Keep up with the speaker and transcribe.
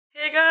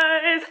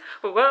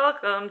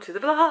Welcome to the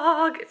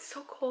vlog. It's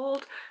so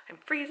cold. I'm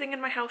freezing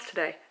in my house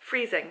today.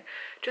 Freezing.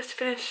 Just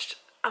finished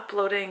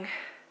uploading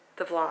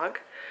the vlog.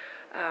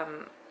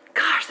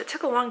 Gosh, that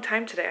took a long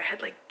time today. I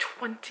had like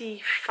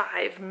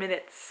 25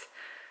 minutes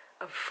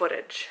of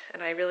footage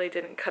and I really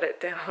didn't cut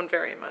it down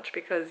very much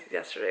because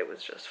yesterday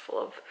was just full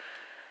of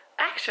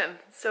action.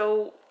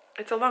 So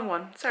it's a long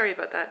one. Sorry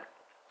about that.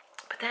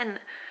 But then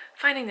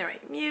finding the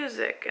right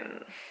music,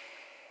 and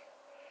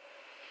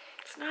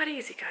it's not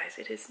easy, guys.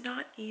 It is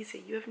not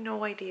easy. You have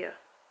no idea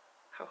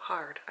how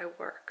hard I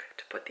work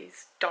to put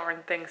these darn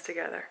things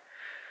together.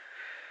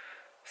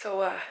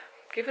 So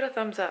give it a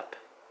thumbs up.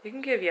 You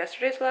can give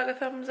yesterday's vlog a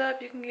thumbs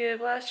up. You can give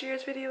last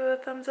year's video a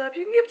thumbs up.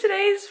 You can give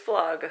today's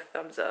vlog a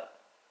thumbs up.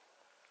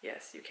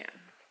 Yes, you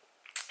can.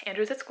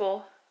 Andrew's at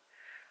school.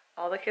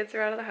 All the kids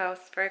are out of the house.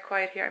 It's very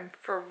quiet here. I'm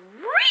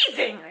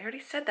freezing. I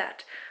already said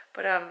that.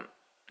 But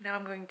now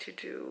I'm going to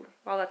do,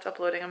 while that's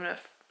uploading, I'm going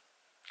to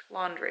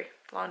laundry.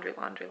 That's what I'm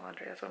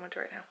going to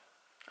do right now.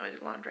 I'm going to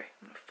do laundry.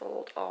 I'm going to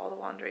fold all the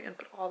laundry and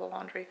put all the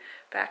laundry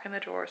back in the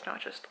drawers,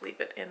 not just leave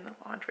it in the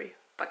laundry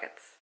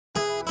buckets.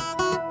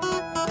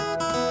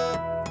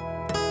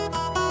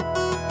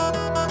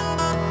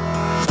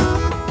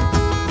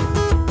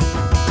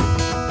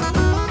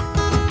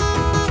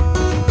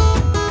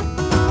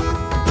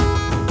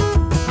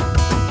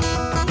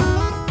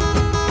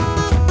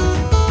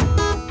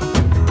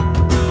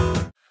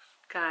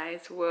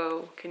 Guys,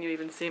 whoa, can you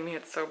even see me?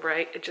 It's so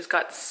bright. It just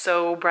got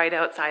so bright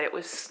outside. It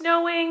was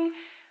snowing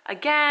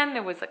again.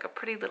 There was like a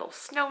pretty little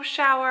snow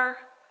shower.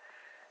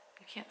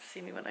 You can't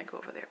see me when I go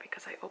over there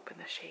because I open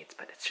the shades,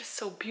 but it's just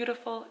so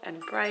beautiful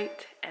and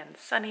bright and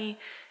sunny.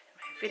 And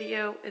my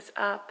video is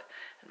up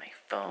and my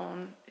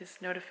phone is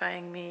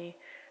notifying me,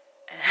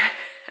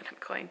 and I'm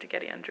going to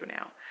get Andrew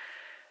now.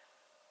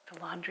 The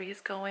laundry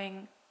is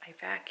going. I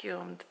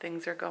vacuumed,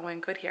 things are going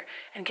good here.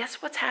 And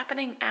guess what's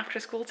happening after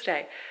school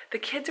today? The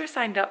kids are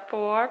signed up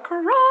for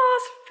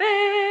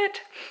CrossFit.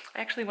 I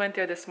actually went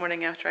there this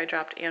morning after I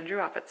dropped Andrew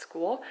off at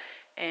school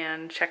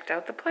and checked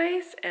out the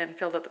place and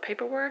filled out the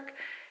paperwork.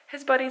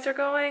 His buddies are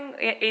going,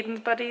 Aiden's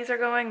buddies are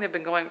going. They've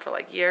been going for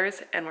like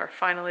years, and we're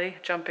finally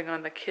jumping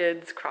on the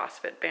kids'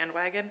 CrossFit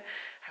bandwagon.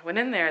 I went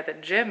in there. The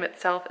gym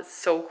itself is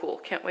so cool.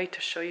 Can't wait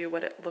to show you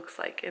what it looks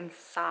like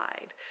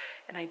inside.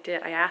 And I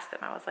did. I asked them,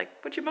 I was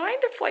like, would you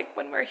mind if, like,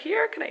 when we're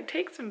here, can I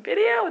take some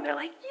video? And they're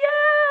like,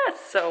 yes!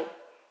 So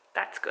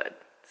that's good.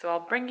 So I'll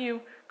bring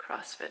you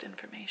CrossFit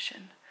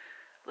information,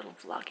 a little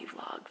vloggy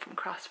vlog from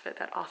CrossFit,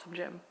 that awesome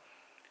gym,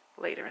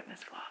 later in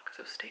this vlog.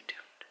 So stay tuned.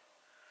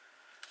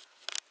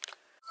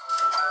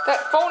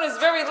 That phone is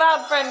very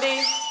loud, friendy.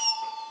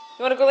 You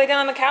want to go lay down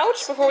on the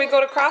couch before we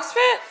go to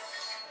CrossFit?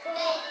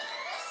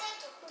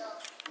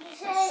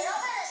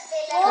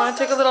 You want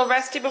to take a little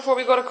resty before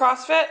we go to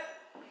CrossFit?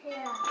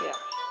 Yeah.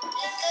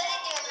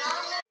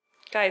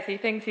 Guys, he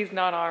thinks he's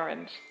not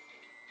orange.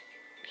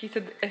 He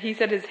said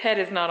his head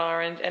is not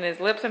orange, and his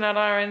lips are not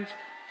orange,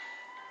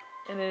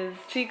 and his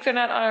cheeks are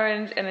not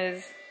orange, and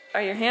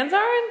are your hands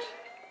orange?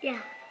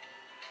 Yeah.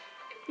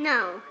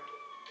 No.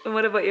 And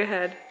what about your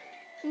head?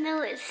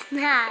 No, it's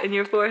not. And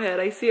your forehead.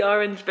 I see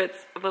orange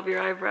bits above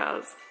your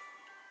eyebrows.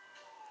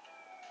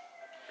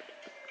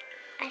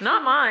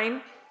 Not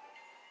mine.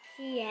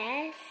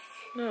 Yes.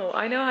 No,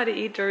 I know how to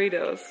eat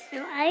Doritos.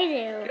 No, I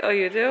do. Oh,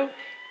 you do?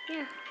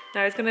 Yeah.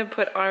 Now he's gonna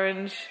put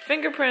orange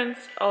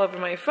fingerprints all over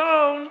my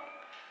phone.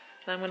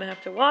 And I'm gonna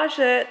have to wash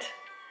it.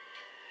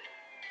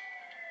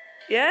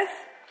 Yes?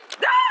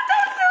 No,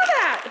 don't do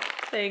that!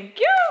 Thank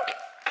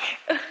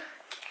you!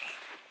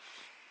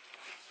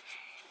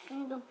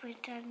 I'm gonna put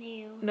it on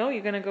you. No,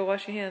 you're gonna go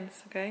wash your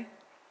hands, okay?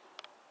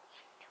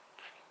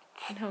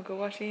 No, go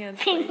wash your hands,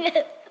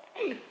 please.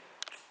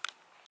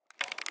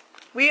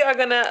 We are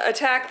gonna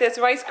attack this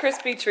Rice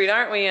Krispie treat,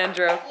 aren't we,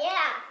 Andrew?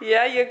 Yeah.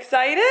 Yeah, you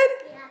excited?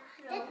 Yeah.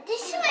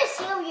 This is my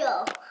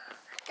cereal.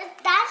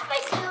 That's my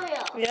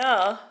cereal.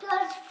 Yeah.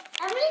 Because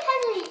how many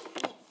times do we eat?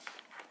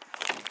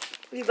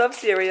 We love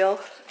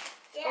cereal.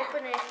 Yeah.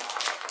 Open it.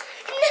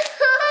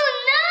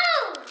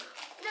 No!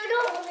 No,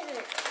 don't open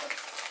it.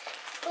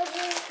 Open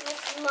it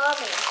with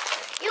Mommy.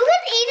 You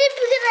can eat it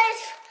because I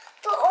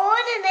put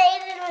on and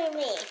ate it with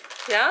me.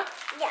 Yeah?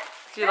 Yeah.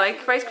 Do you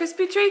like Rice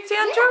Krispie treats,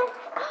 Andrew?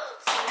 Yeah.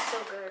 Smells so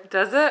good.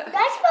 Does it?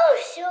 That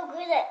smells so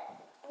good.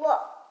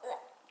 What?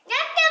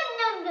 Yum, yum,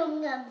 yum, yum,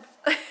 yum.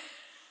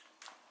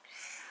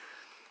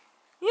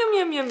 Yum,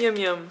 yum, yum, yum,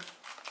 yum.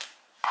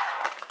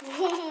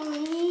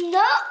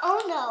 No, oh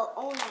no,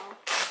 oh no.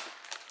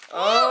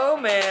 Oh,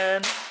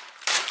 man.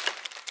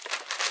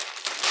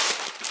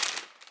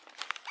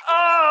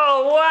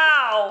 Oh,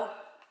 wow.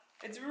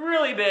 It's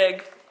really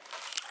big.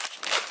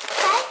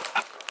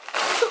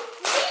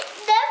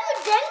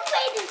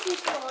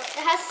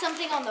 It has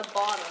something on the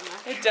bottom.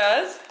 It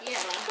does?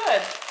 Yeah.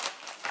 Good.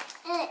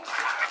 Yum, yum,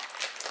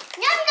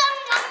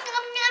 yum,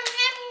 yum, yum,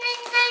 yum,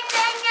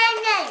 yum, yum,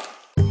 yum.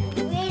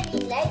 Really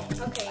like?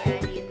 Okay, yeah,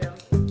 I need them.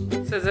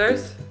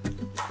 Scissors.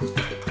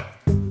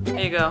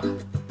 There you go.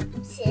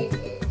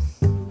 Scissors.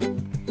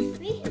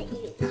 We can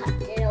even cut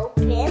it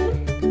open.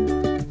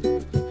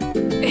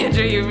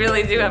 sure you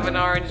really do have an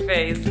orange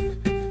face.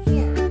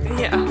 Yeah.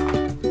 Yeah.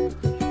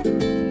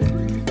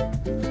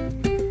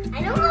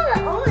 I don't have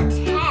an orange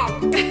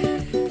head.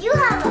 You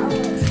have an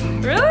orange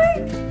head. Really?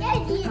 Yeah,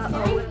 you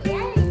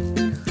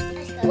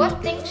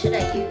What thing should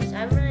I use?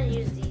 I'm gonna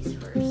use these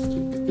first.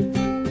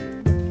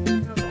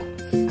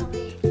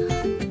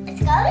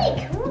 It's gonna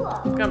be cool.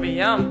 It's gonna be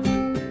yum.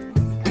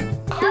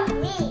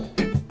 Yummy.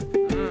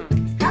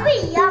 It's gonna be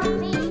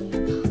yummy.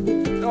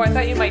 Oh, I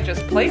thought you might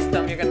just place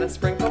them. You're gonna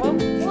sprinkle them?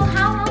 Well,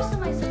 how else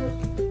am I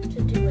supposed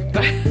to do it?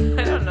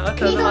 I don't know.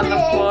 Throw them on the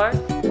floor?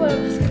 What,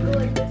 I'm just gonna go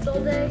like this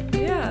all day?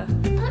 Yeah.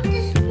 Put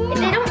this more. If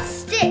they don't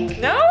stick.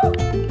 No?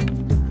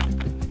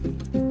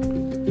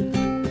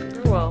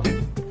 Well,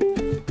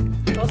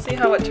 we'll see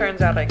how it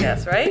turns out, I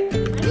guess, right? I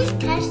just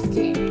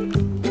tested.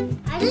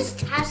 I just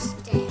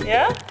tested.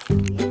 Yeah?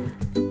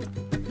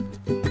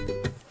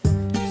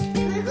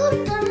 Sprinkle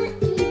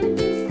doesn't even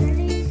do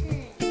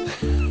anything.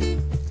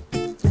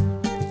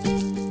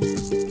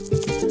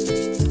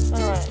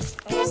 Alright.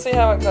 We'll see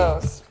how it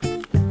goes.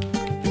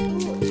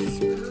 Ooh, it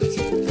smells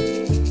good.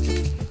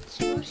 It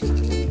smells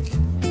good.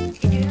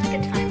 Can you do like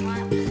a time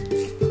lapse?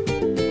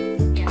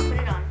 Yeah, put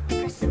it on.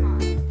 Press them on.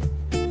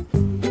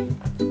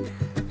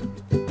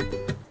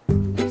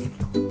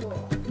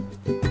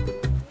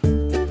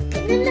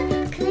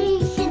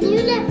 Can you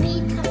let me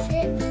touch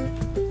it?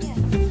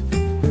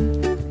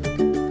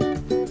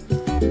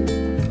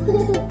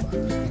 Ooh,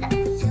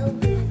 that's so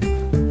good.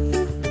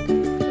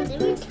 Let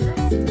me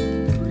test it.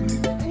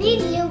 I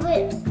need a little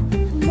bit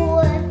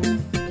more and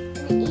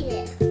eat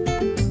it.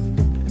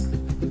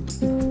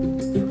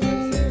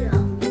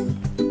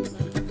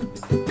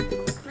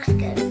 That's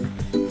good.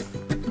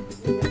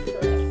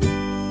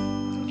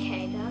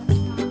 Okay, that's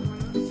not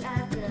one. Let's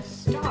add the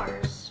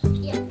stars.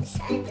 Yeah,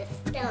 beside the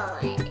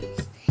stars.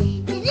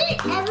 Did you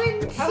ever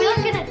Are we like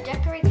see? gonna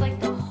decorate like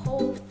the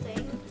whole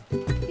thing?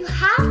 You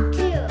have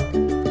to.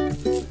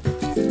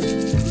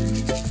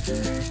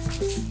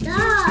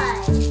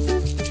 Stars.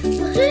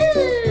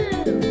 Woohoo!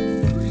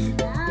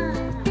 Stars.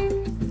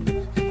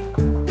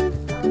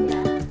 Oh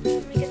yeah.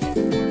 Let me get the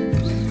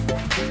corners.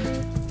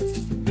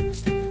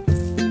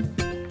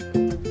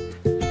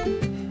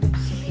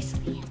 So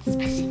basically, it's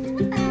pressing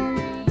the eye.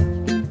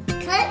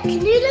 Can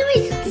you let me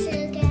touch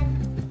it again?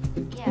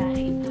 Yeah,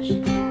 you push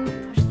it down.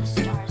 Push the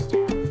stars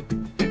down.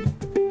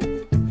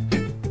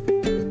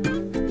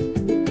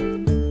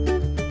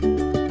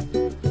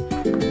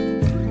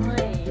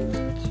 One,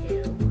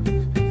 two.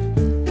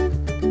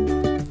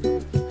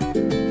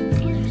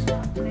 These are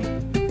still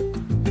great.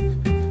 That's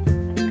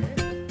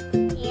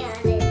good. Yeah,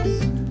 it is.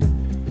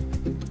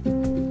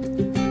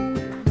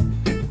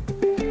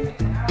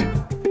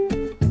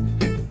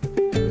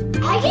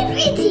 I can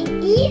wait to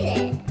eat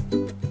it.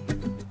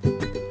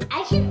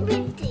 I can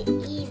wait to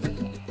eat it.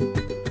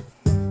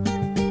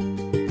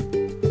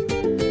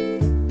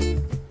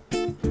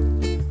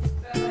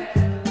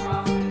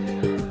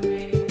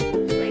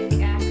 Like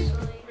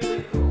actually.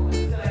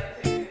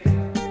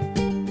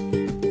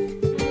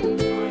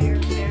 Oh, you're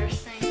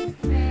embarrassing.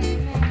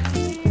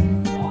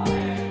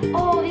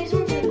 Oh, these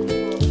ones are cool.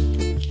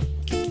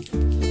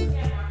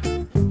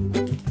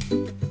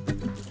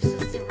 This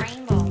is the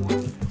rainbow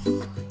one.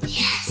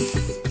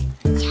 Yes.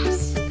 Yes.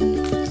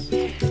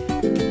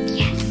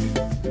 Yes.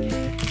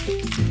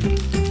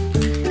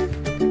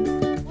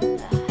 What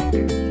the heck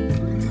are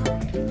these?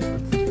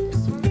 Okay, let's do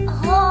this one.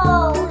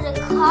 Oh, the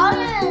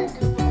colored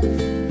one.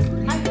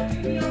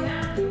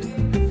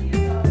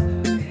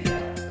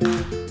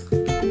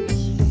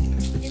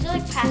 These are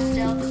like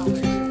pastel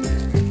colors.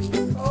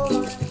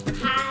 Oh,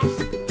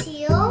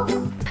 pastel.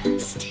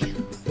 Pastel.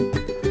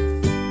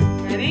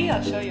 Ready?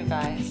 I'll show you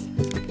guys.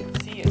 You can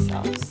see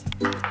yourselves.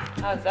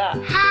 How's that?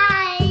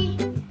 Hi.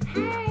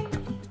 Hi.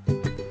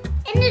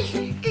 And the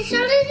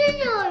shoulders are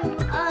your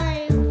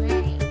way.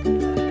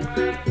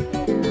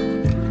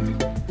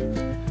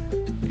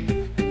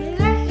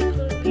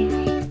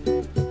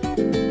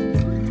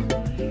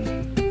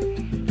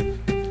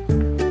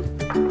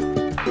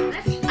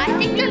 I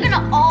think they're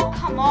gonna all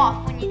come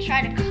off when you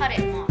try to cut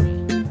it, Mommy.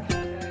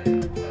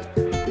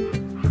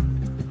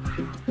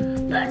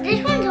 But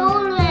this one's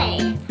all the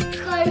way.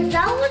 Because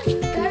that one's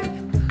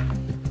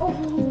oh.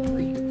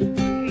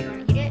 Here, you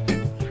wanna eat it?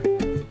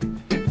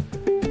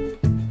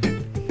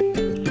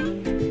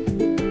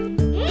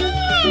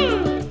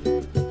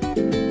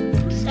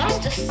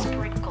 Just a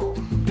sprinkle.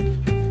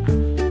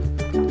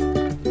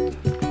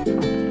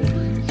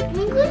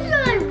 Sprinkles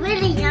are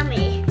really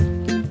yummy.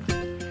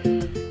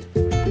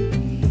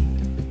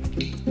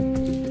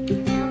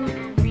 Now I'm gonna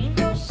add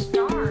rainbow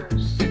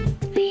stars.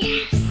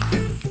 Yes.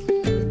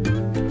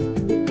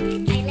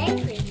 I like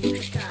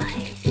rainbow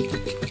stars.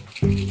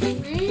 Rainbow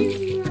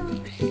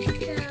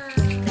stars.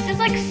 This is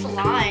like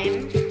slime.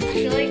 I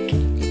feel like.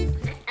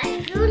 I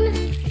feel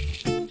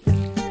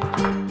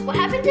What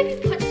happens if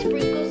you put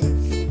sprinkles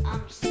in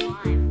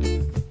slime?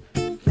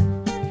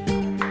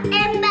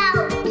 and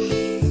mouse.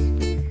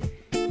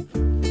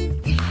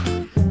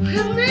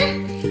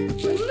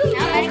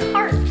 Now add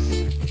hearts.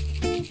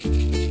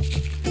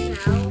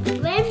 Now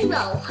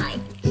rainbow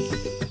heights.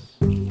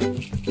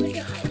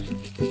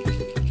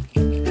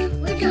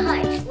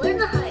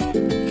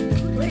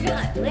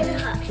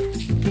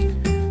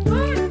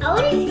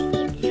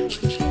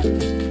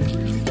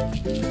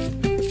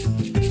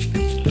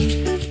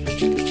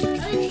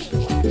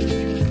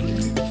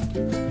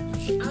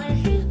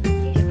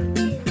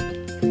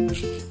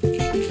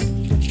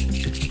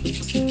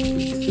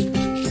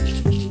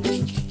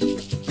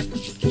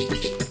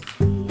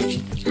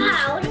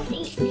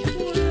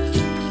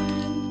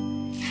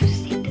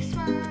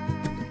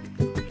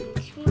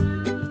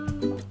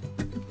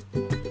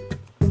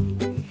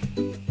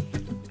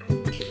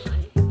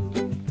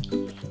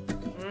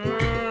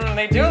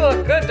 They do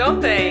look good, don't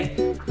they?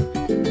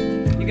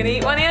 You gonna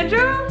eat one,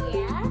 Andrew?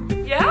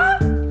 Yeah. Yeah?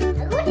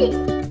 I'm gonna eat.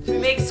 Should we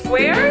make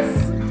squares?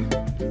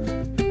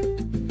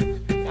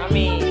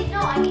 Yummy. No,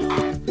 I need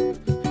that.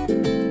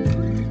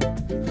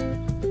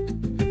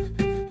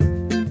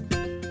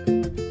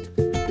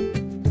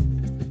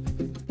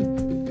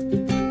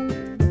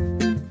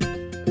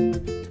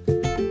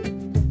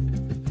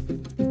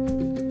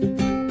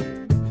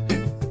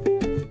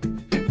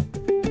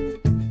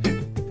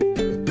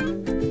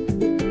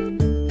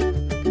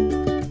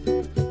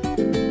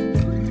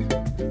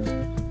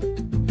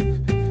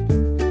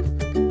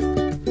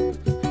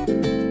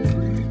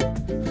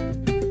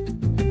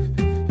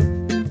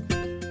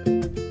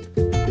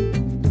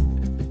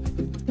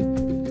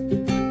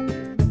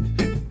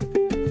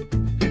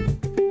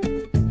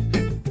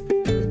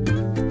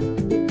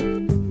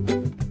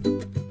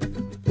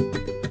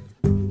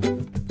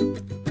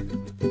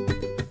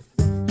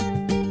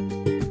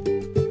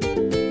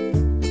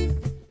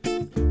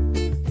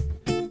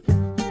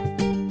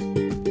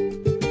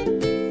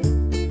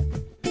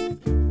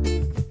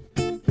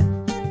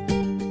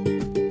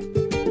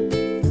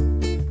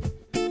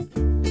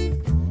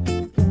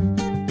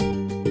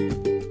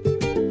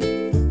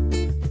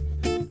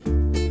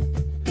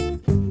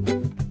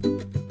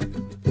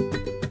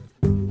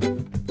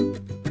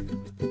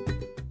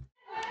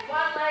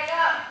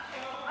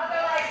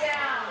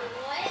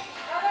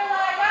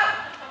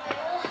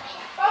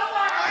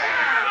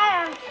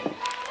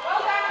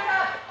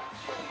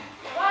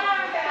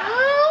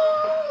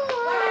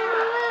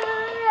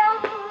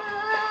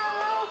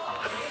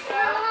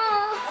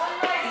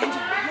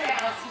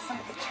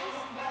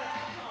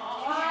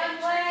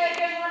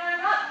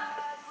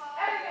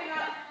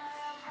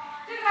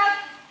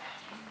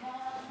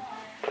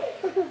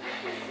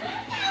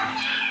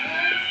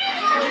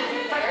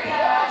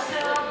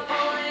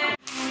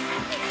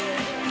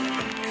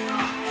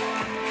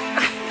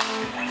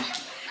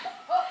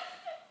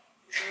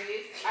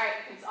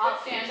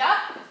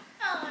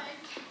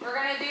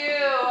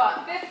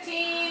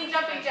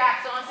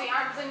 Jack, so I want to see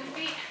arms and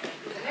feet.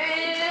 In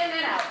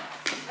and out.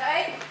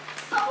 Okay?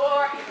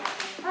 4,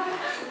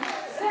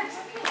 6,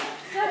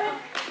 7,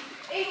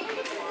 8,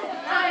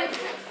 9,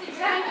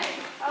 10,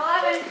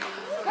 11,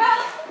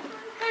 12,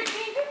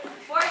 13,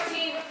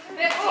 14,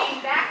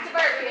 15. Back to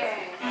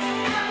burpeeing.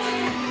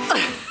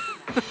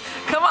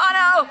 Come on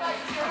out.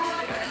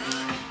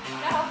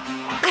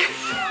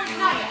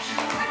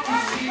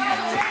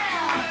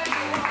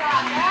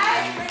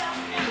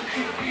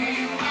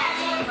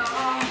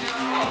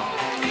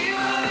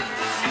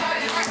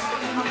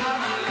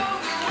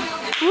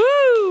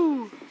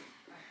 Woo!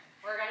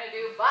 We're gonna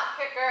do butt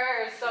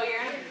kickers. So you're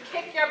gonna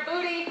kick your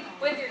booty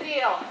with your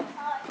heel.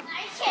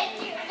 I can't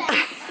do that.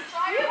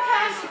 You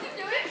can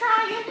do it.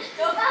 Try it. You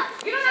don't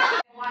have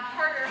to watch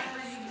harder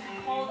for you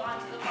to hold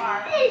onto the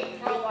bar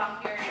for a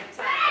long period of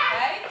time,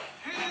 okay?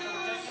 So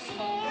just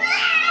hold. I'm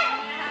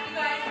gonna have you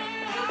guys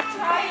just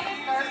try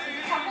it first.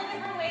 There's a couple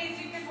different ways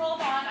you can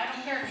hold on. I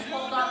don't care if you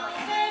hold on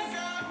like this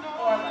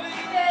or like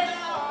this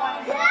or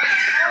one or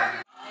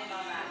land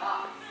on that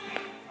box.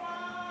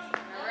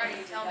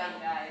 Alrighty, tell me,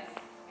 guys.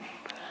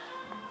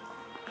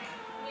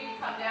 You can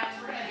come down,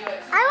 so we're gonna do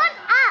it. I want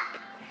up.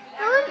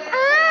 I want up.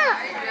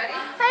 Are you ready?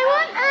 I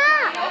want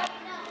up.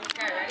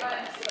 Okay, ready?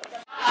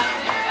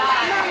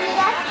 Mommy,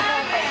 that's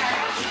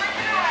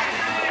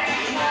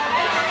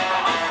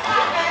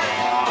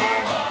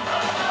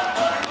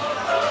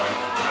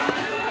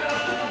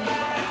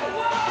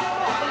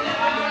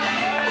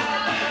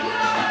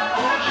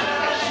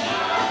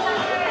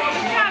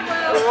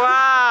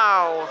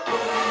Wow.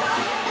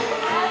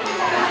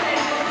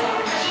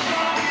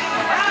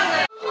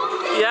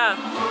 Yeah.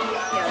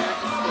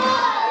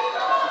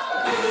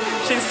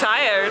 She's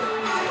tired.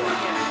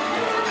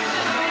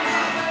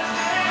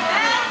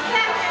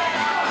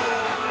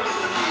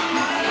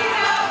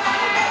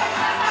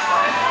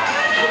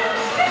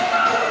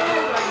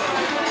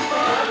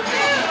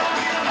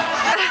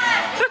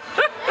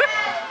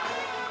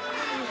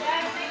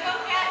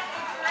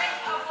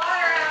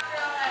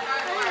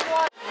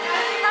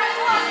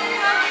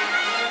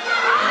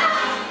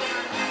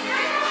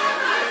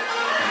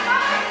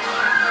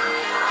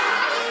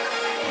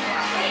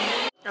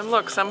 And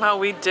look, somehow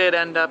we did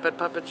end up at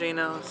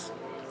Papagino's.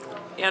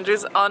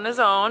 Andrew's on his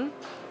own.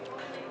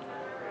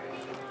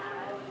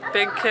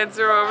 Big kids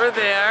are over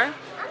there.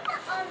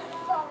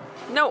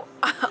 No,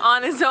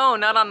 on his own,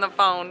 not on the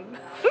phone.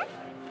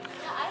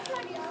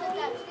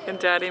 And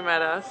Daddy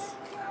met us.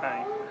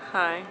 Hi.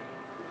 Hi.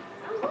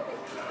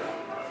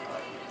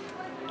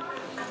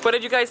 What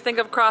did you guys think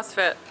of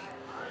CrossFit?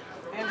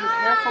 Andrew,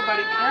 careful,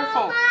 buddy,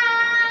 careful.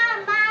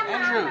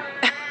 Andrew.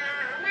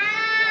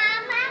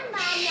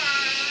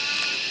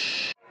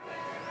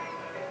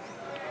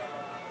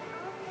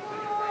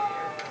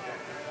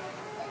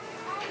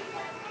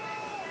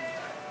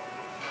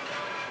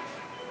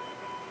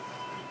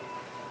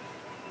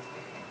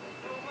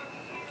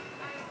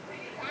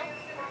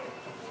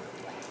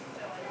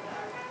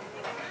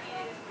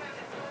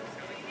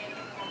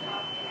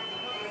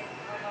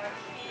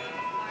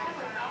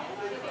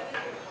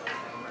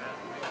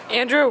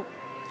 Andrew.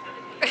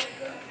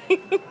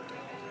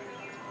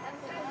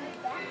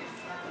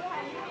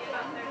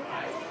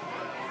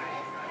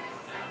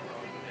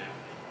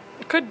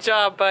 Good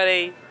job,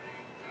 buddy.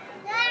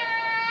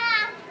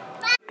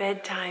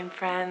 Bedtime,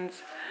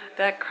 friends.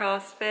 That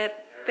CrossFit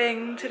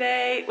thing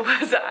today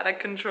was out of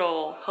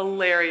control.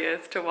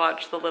 Hilarious to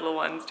watch the little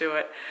ones do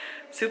it.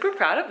 Super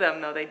proud of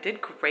them though. They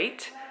did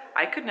great.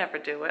 I could never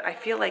do it. I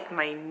feel like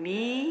my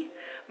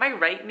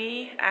right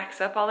knee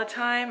acts up all the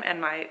time, and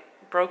my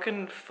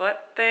broken foot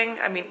thing,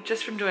 I mean,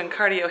 just from doing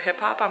cardio hip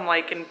hop, I'm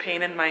like in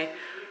pain in my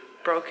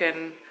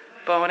broken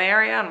bone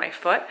area on my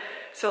foot.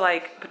 So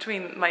like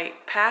between my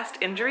past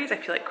injuries, I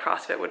feel like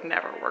CrossFit would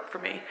never work for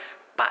me.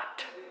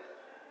 But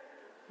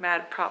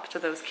mad props to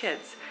those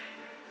kids.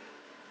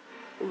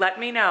 Let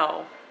me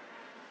know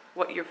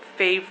what your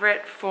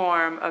favorite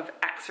form of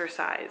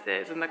exercise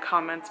is in the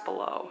comments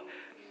below.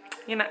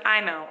 You know,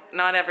 I know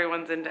not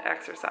everyone's into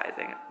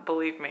exercising.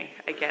 Believe me,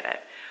 I get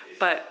it.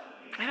 But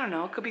I don't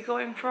know, it could be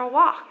going for a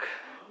walk.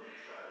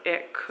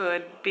 It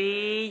could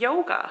be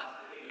yoga.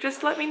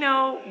 Just let me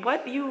know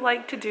what you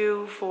like to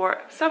do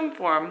for some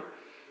form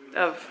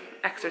of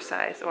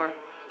exercise, or,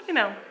 you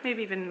know,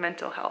 maybe even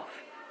mental health,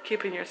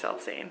 keeping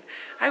yourself sane.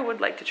 I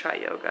would like to try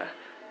yoga.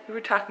 We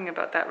were talking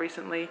about that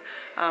recently.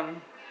 I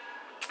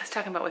was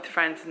talking about with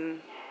friends,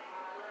 and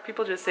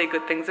people just say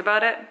good things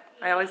about it.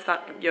 I always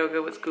thought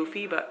yoga was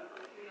goofy, but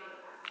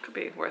it could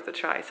be worth a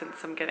try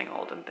since I'm getting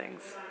old and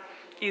things.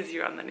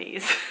 Easier on the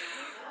knees.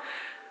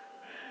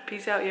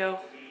 Peace out, yo.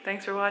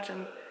 Thanks for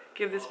watching.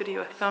 Give this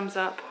video a thumbs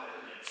up.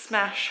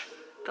 Smash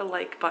the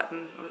like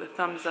button or the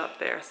thumbs up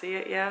there. See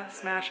it? Yeah?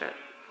 Smash it.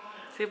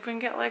 See if we can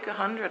get like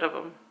 100 of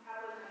them.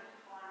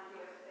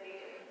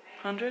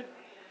 100?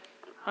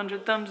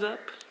 100 thumbs up.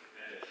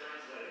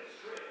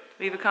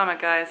 Leave a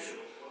comment, guys.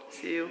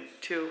 See you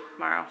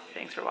tomorrow.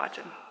 Thanks for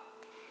watching.